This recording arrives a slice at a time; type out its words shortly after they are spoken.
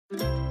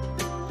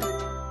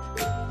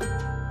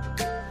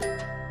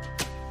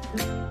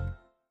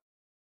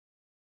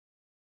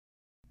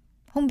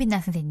홍빈나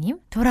선생님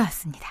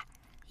돌아왔습니다.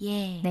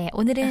 예. 네,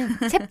 오늘은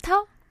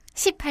챕터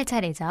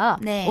 18차례죠.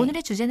 네.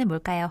 오늘의 주제는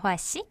뭘까요, 호아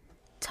씨?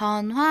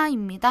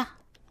 전화입니다.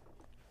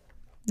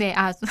 네,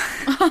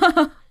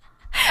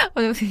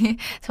 오늘 선생님,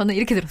 저는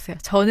이렇게 들었어요.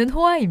 저는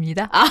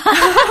호아입니다.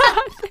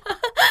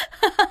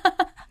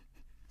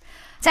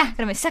 자,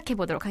 그러면 시작해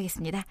보도록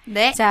하겠습니다.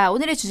 네. 자,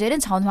 오늘의 주제는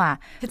전화.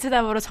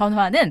 베트남어로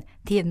전화는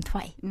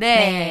디엔토이.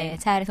 네.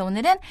 자, 그래서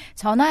오늘은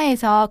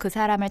전화에서 그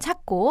사람을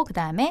찾고 그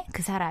다음에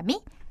그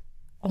사람이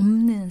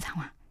없는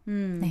상황.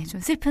 네,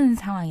 좀 슬픈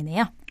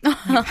상황이네요.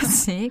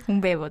 같이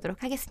공부해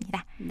보도록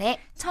하겠습니다. 네.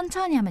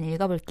 천천히 한번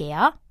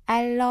읽어볼게요.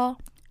 알로,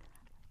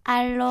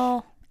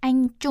 알로,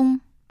 anh Trung,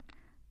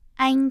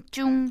 anh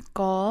Trung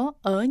có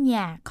ở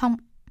nhà không?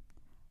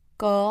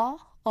 có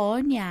ở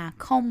nhà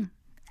không?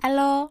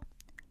 Alo,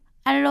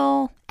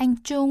 alo, anh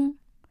Trung,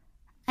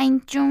 anh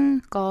Trung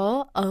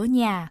có ở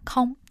nhà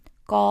không?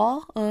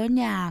 có ở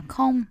nhà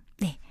không?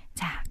 네,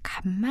 자,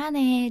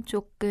 간만에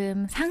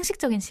조금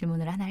상식적인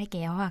질문을 하나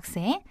할게요,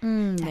 학생.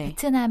 자, 네.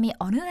 베트남이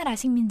어느 나라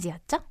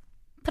식민지였죠?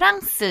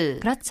 프랑스.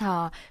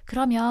 그렇죠.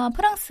 그러면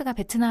프랑스가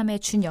베트남에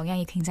준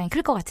영향이 굉장히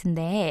클 것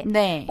같은데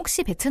네.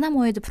 혹시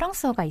베트남어에도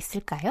프랑스어가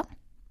있을까요?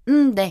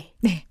 네.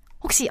 네.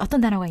 혹시 어떤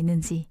단어가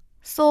있는지.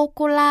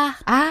 소콜라.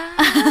 아,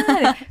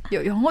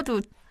 네. 영어도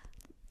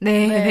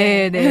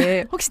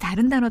네. 혹시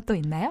다른 단어 또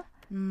있나요?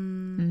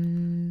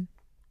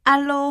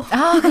 알로.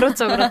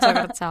 그렇죠.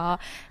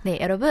 네,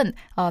 여러분,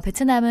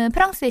 베트남은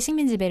프랑스의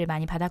식민 지배를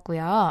많이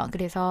받았고요.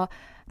 그래서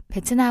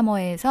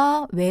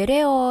베트남어에서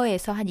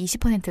외래어에서 한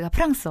 20%가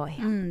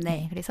프랑스어예요.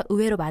 네, 그래서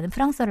의외로 많은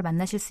프랑스어를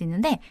만나실 수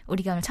있는데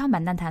우리가 오늘 처음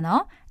만난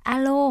단어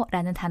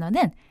알로라는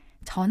단어는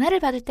전화를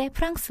받을 때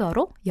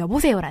프랑스어로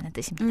여보세요라는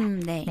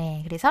뜻입니다.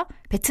 네, 그래서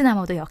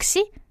베트남어도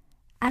역시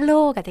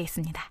알로가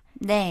되겠습니다.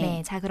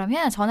 네, 자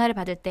그러면 전화를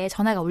받을 때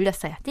전화가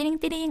울렸어요.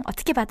 띠링띠링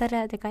어떻게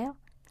받아야 될까요?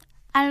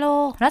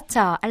 알로.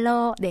 그렇죠.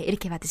 알로. 네,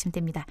 이렇게 받으시면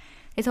됩니다.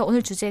 그래서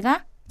오늘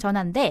주제가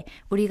전화인데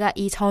우리가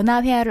이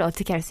전화 회화를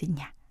어떻게 할 수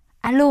있냐?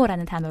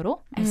 알로라는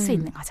단어로 알 수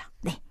있는 거죠.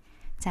 네.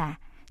 자,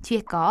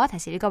 뒤에 거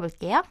다시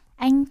읽어볼게요.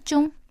 Anh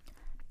Trung,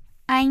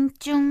 anh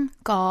Trung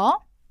có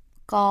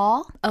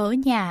ở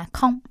nhà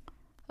không?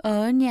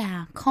 ở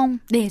nhà không?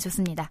 네,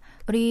 좋습니다.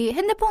 우리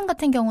핸드폰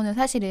같은 경우는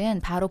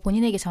사실은 바로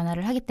본인에게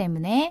전화를 하기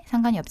때문에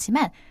상관이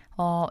없지만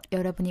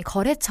여러분이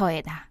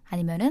거래처에다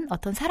아니면은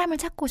어떤 사람을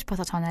찾고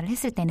싶어서 전화를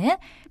했을 때는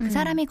그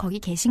사람이 거기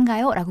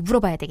계신가요? 라고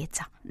물어봐야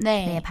되겠죠.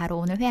 네, 바로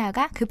오늘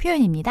회화가 그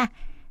표현입니다.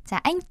 자,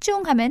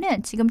 앵쭝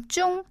하면은 지금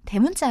쭝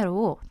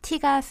대문자로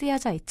T가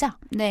쓰여져 있죠?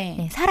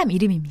 네, 사람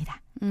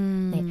이름입니다.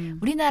 네,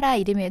 우리나라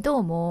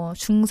이름에도 뭐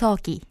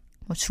중석이,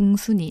 뭐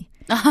중순이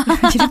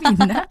이름이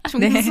있나?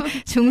 네,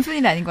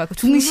 중순이는 아닌 것 같고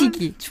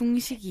중식이.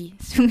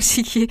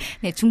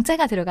 네,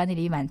 중자가 들어가는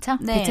이름이 많죠?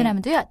 네.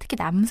 베트남도요. 특히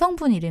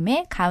남성분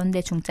이름에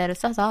가운데 중자를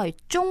써서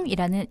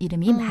쭝이라는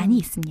이름이 많이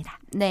있습니다.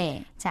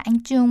 네. 자,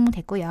 앵쭝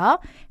됐고요.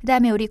 그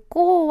다음에 우리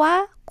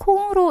꼬와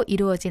콩으로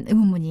이루어진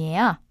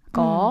의문문이에요.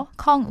 꼬,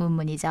 콩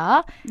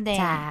의문문이죠. 네.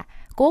 자,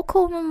 꼬,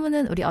 콩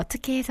의문문은 우리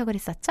어떻게 해석을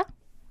했었죠?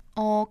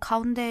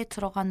 가운데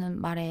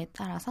들어가는 말에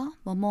따라서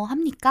뭐뭐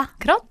합니까?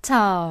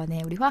 그렇죠.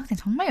 네, 우리 호학생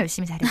정말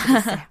열심히 잘해주고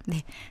있어요.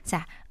 네,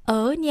 자,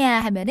 어냐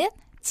하면은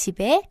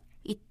집에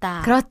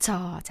있다.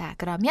 그렇죠. 자,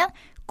 그러면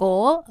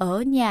꼬,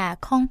 어냐,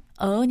 콩,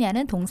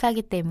 어냐는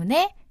동사이기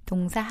때문에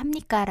동사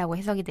합니까라고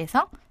해석이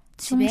돼서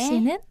집에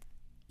충씨는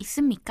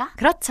있습니까?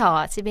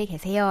 그렇죠. 집에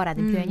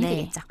계세요라는 표현이 네.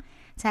 되겠죠.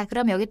 자,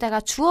 그럼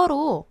여기다가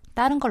주어로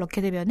다른 걸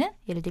넣게 되면은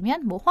예를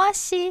들면 뭐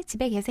호아씨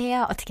집에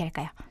계세요. 어떻게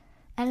할까요?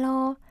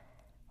 알로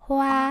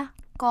호아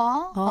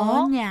có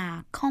ở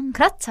nhà không?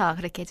 그렇죠.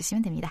 그렇게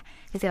해주시면 됩니다.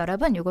 그래서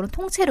여러분 요거는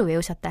통째로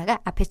외우셨다가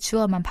앞에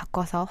주어만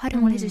바꿔서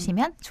활용을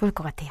해주시면 좋을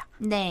것 같아요.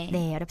 네.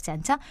 네, 어렵지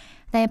않죠?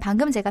 그다음에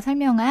방금 제가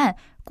설명한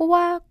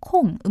꼬와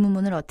콩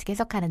의문문을 어떻게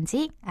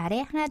해석하는지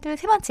아래 하나, 둘,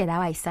 세 번째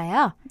나와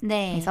있어요.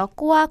 네. 그래서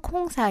꼬와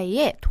콩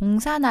사이에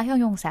동사나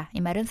형용사, 이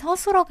말은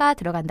서술어가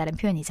들어간다는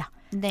표현이죠.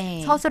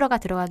 네. 서술어가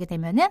들어가게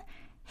되면은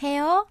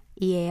해요,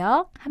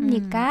 이에요,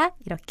 합니까?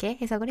 이렇게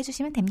해석을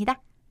해주시면 됩니다.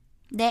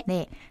 네.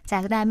 네.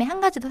 자, 그 다음에 한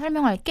가지 더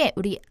설명할게.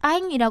 우리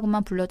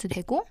아잉이라고만 불러도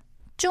되고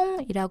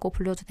쭝이라고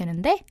불러도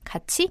되는데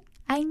같이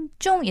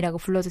아잉쭝이라고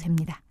불러도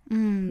됩니다.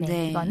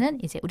 네. 이거는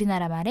이제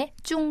우리나라 말의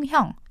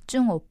쭝형,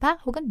 쭝오빠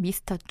혹은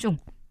미스터 쭝.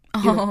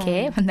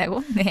 이렇게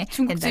만나고 네.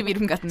 중국집 된다고.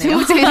 이름 같네요.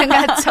 중국집 이름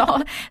같죠.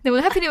 근데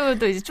오늘 하필이면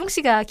또 이제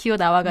쭝씨가 기어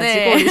나와가지고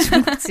네.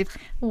 중국집.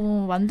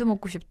 만두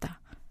먹고 싶다.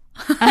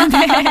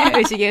 네,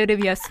 의식의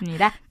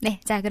흐름이었습니다. 네,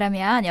 자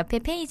그러면 옆에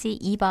페이지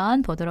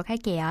 2번 보도록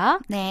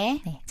할게요.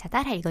 네. 네, 자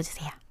따라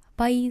읽어주세요.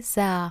 Bây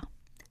giờ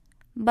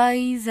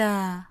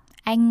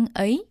anh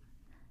ấy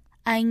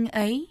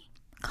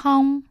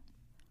không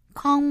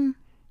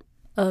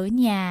ở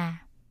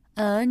nhà.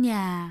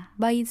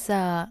 Bây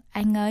giờ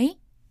anh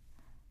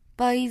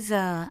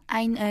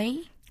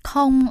ấy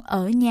không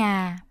ở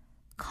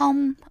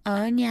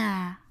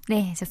nhà.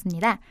 네,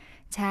 좋습니다.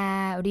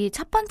 자, 우리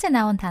첫 번째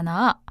나온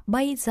단어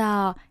bây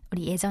giờ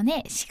우리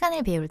예전에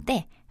시간을 배울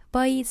때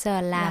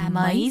버이저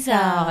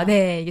라머이저.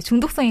 네, 이게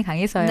중독성이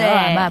강해서요.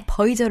 네. 아마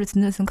버이저를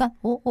듣는 순간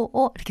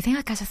오 이렇게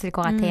생각하셨을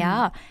것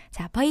같아요.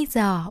 자,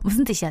 버이저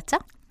무슨 뜻이었죠?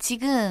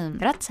 지금.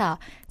 그렇죠.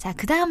 자,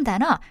 그 다음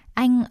단어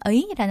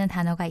앙의라는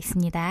단어가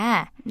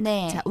있습니다.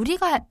 네. 자,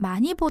 우리가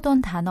많이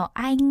보던 단어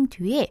앙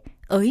뒤에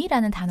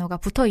의라는 단어가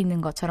붙어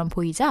있는 것처럼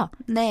보이죠?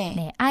 네.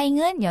 네,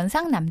 앙은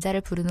연상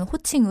남자를 부르는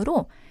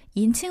호칭으로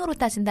인칭으로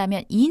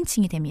따진다면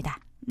 2인칭이 됩니다.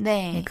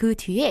 네. 네, 그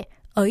뒤에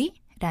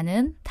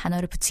의라는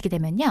단어를 붙이게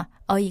되면요.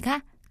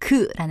 의가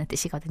그라는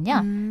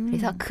뜻이거든요.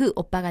 그래서 그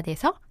오빠가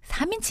돼서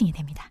 3인칭이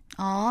됩니다.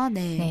 아,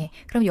 네. 네,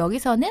 그럼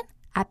여기서는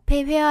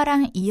앞에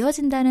회화랑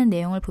이어진다는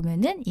내용을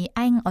보면은 이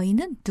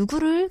앙의는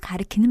누구를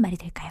가리키는 말이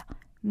될까요?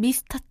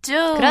 미스터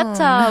쭝.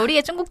 그렇죠.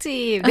 우리의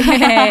중국집.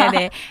 네,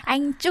 네.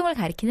 앙쭝을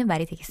가리키는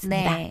말이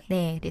되겠습니다. 네.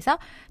 네, 그래서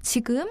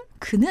지금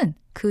그는,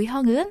 그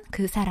형은,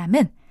 그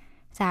사람은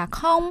자,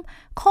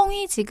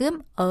 콩이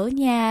지금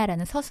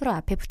어냐라는 서술어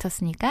앞에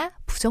붙었으니까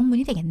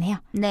부정문이 되겠네요.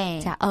 네.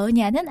 자,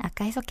 어냐는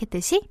아까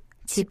해석했듯이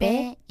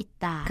집에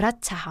있다.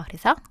 그렇죠.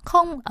 그래서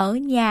콩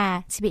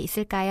어냐 집에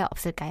있을까요?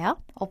 없을까요?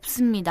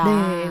 없습니다.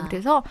 네.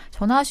 그래서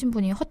전화하신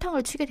분이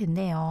허탕을 치게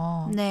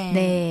됐네요. 네.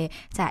 네.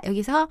 자,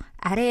 여기서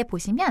아래에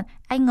보시면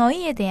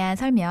앙어이에 대한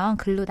설명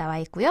글로 나와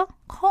있고요.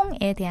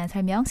 콩에 대한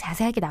설명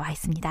자세하게 나와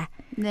있습니다.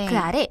 네. 그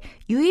아래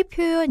유의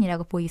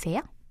표현이라고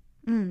보이세요?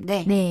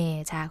 네.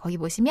 네. 자, 거기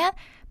보시면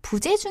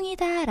부재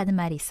중이다라는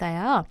말이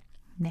있어요.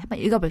 네, 한번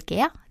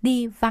읽어볼게요.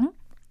 니방,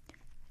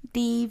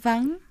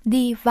 디방,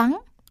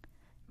 니방.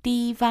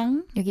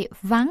 디방. 여기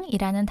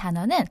방이라는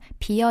단어는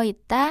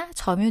비어있다,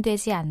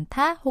 점유되지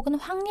않다, 혹은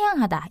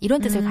황량하다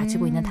이런 뜻을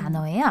가지고 있는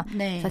단어예요.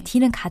 네. 그래서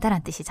D는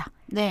가다란 뜻이죠.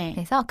 네.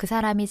 그래서 그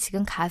사람이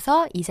지금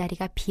가서 이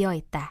자리가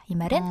비어있다. 이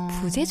말은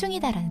부재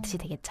중이다라는 뜻이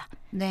되겠죠.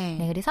 네.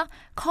 네, 그래서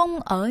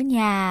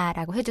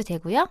콩어냐라고 해도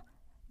되고요.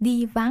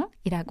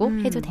 니방이라고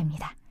해도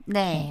됩니다.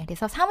 네.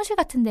 그래서 사무실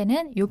같은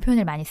데는 이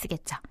표현을 많이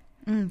쓰겠죠.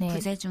 네.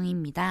 부재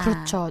중입니다.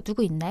 그렇죠.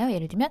 누구 있나요?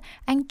 예를 들면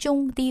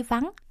앙쭝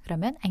디방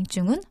그러면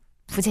앙쭝은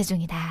부재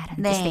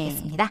중이다라는 뜻이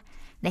되겠습니다.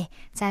 네,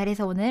 자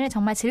그래서 오늘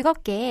정말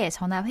즐겁게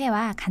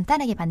전화회화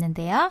간단하게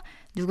봤는데요.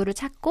 누구를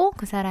찾고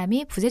그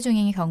사람이 부재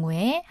중인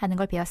경우에 하는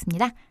걸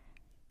배웠습니다.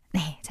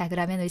 네, 자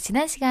그러면 우리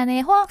지난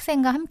시간에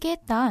호학생과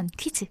함께했던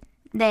퀴즈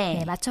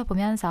네,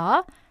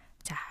 맞춰보면서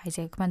자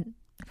이제 그만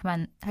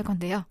할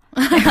건데요.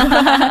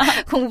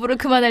 공부를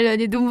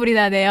그만하려니 눈물이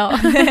나네요.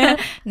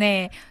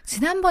 네,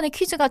 지난번에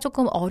퀴즈가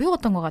조금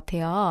어려웠던 것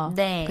같아요.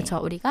 네. 그렇죠.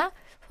 우리가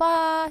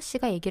호아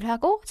씨가 얘기를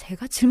하고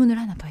제가 질문을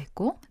하나 더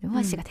했고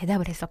호아 씨가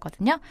대답을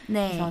했었거든요.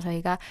 네. 그래서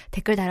저희가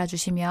댓글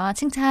달아주시면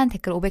칭찬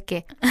댓글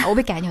 500개,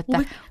 500개 아니었다.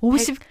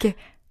 50개.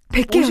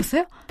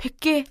 100개였어요?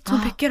 100개. 전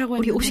 100개라고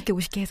우리 했는데.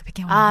 50개 해서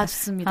 100개 아,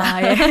 좋습니다.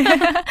 아, 예.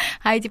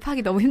 아이디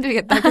파기 너무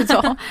힘들겠다.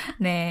 그죠?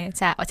 네.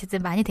 자,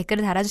 어쨌든 많이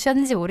댓글을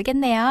달아주셨는지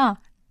모르겠네요.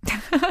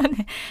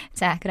 네.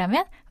 자,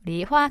 그러면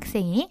우리 호아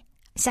학생이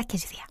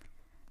시작해주세요.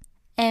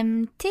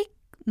 Em thích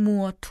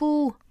mùa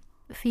thu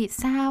Vì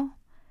sao?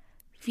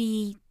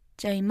 vì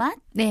trời mát.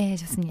 네,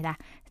 좋습니다.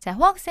 자,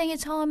 호 학생이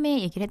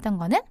처음에 얘기를 했던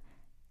거는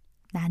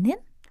나는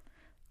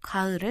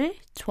가을을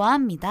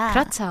좋아합니다.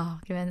 그렇죠.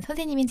 그러면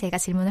선생님인 제가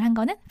질문을 한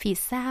거는 Vì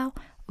sao?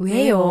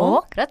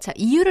 왜요? 그렇죠.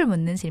 이유를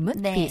묻는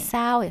질문 네. Vì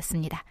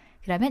sao였습니다.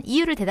 그러면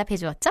이유를 대답해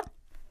주었죠?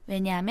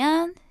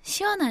 왜냐하면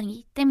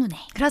시원하기 때문에.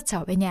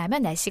 그렇죠.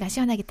 왜냐하면 날씨가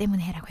시원하기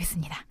때문에라고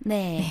했습니다.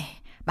 네.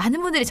 네.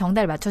 많은 분들이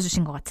정답을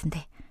맞춰주신 것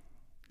같은데.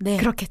 네.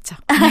 그렇겠죠.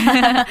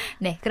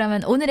 네.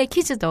 그러면 오늘의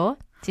퀴즈도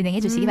진행해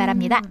주시기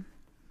바랍니다.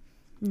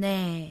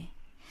 네.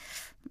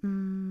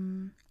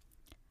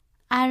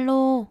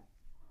 alo.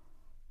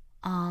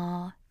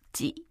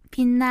 Chị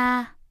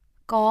Pina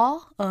có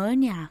ở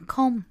nhà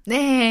không?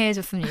 네,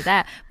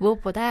 좋습니다.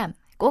 무엇보다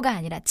꼬가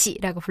아니라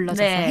지라고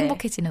불러줘서 네.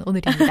 행복해지는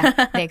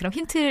오늘입니다. 네, 그럼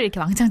힌트를 이렇게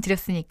왕창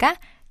드렸으니까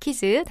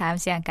퀴즈 다음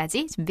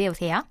시간까지 준비해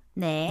오세요.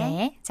 네.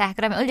 네. 자,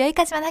 그러면 오늘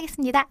여기까지만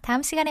하겠습니다.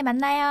 다음 시간에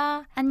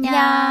만나요.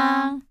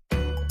 안녕.